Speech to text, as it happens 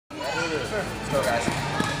Let's go, guys.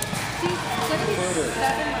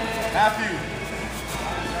 Half you.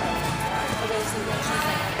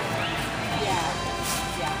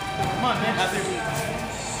 Come on, man. Half you.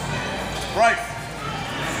 Right.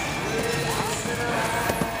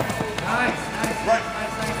 Nice. Right.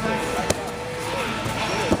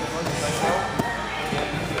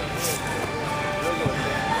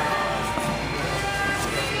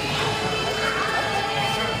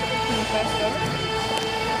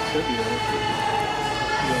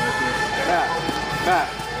 Matt,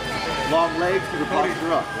 long legs, keep your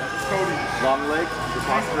posture up. Cody. Long legs, keep your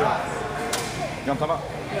posture up. You know what I'm talking about?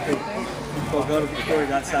 Go before he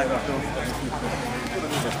got sacked.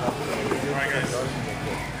 Alright, guys.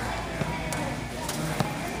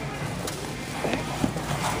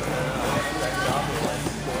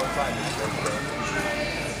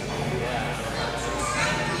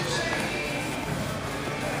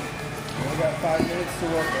 We got 5 minutes to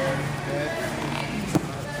work on. Okay.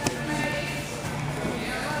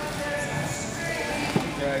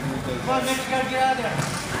 Come on, Mitch, you gotta get out of there.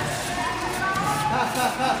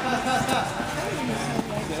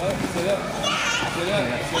 Sit up.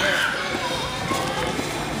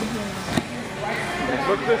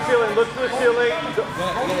 Look to the ceiling, look to the ceiling.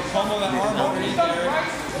 Gonna pummel that arm underneath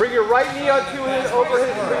there. Bring your right knee onto his,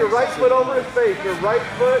 bring your right foot over his face. Your right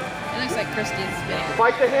foot. It looks like Christine's spinning.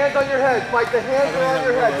 Fight the hands on your head. Fight the hands around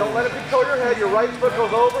your head. Don't let it control your head. Your right foot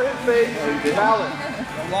goes over his face. Balance.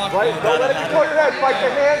 Right? Don't let it control your head. Fight the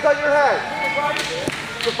hands on your head.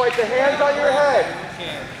 So fight the hands on your head.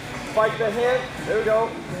 Fight the hands. There we go.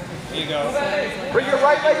 There you go. Bring your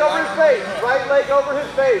right leg over his face. Right leg over his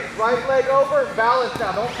face. Right leg over. Balance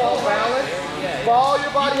now. Don't fall. Balance. Fall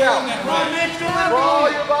your body out. Fall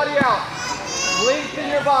your body out. Lengthen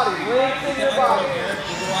your body. Lengthen your body.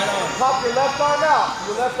 Pop your left arm out.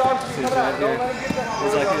 Your left arm keeps coming out. Don't let him get that.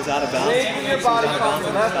 It's like he was out of bounds. Lengthen your body. Pop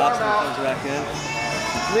your left arm out. Comes back in.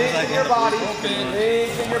 Lengthen your body.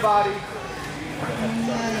 Lengthen your body.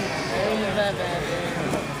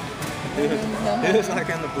 He was like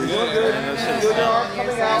in the breeze. Good arm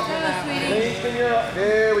coming out. Lengthen your.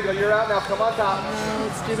 There we go. You're out now. Come on top.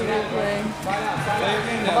 Let's do the replay.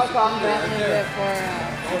 Come on top.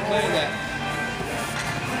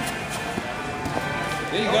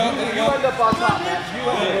 There you go. You end up on top, man.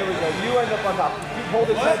 There we go. You end up on top. You hold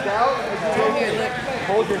his head down.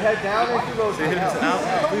 Hold your head down as you rotate. See, he was out.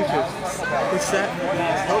 He's set.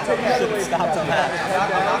 Rotate your head away. Stopped him that.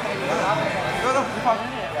 No, you're fine.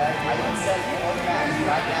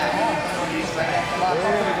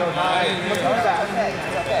 There we go. Nice. Look at that.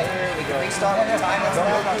 Okay. We can restart on the time. Let's go.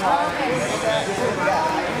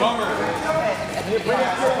 Bummer. You bring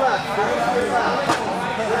it to your left. Bring it to your left.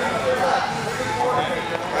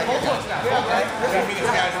 Bring it to your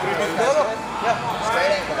left.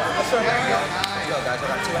 Straight ankle. Let's go, guys. I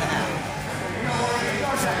got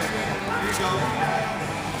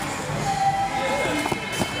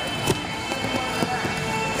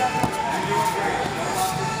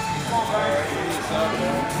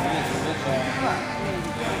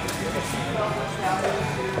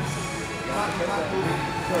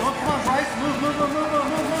Come on, Bryce. Move.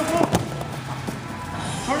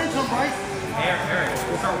 Turn it to him, Bryce. Eric,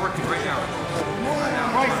 we'll start working right now.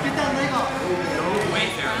 Bryce, get that leg up. Don't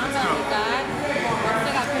wait there. Let's go.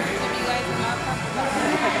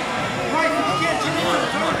 Bryce, if you can't turn it,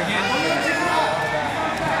 Come on, again.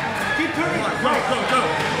 keep turning. Go.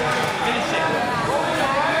 Finish it.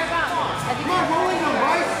 Come on, rolling him,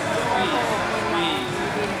 Bryce.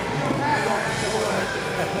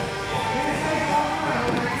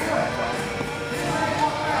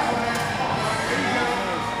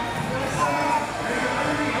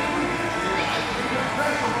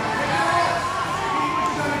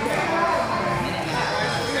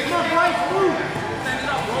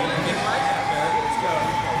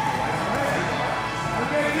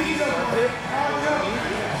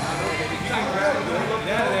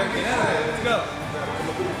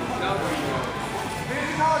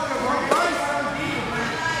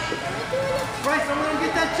 Bryce, I'm gonna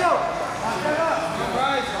get that choke.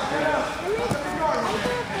 Bryce.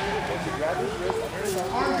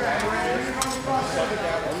 Arm drag,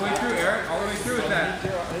 All the way through, Eric. All the way through with that.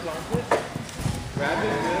 Grab it.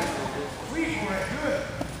 Good.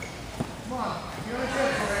 Come on. You're on the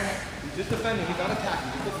choke, Corey. He's just defending. He's not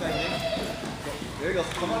attacking. He's defending. There you go.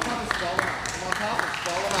 Come on top and stall him out. Come on top and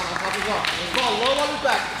stall him out. On top of his arm. Ball low on his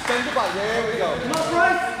back. Extend your body. There we go. Come on,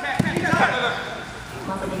 Bryce.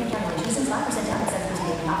 Monthly income reduces 5% down in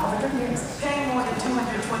 7 not over 30 years. Paying more than $225 a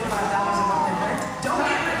month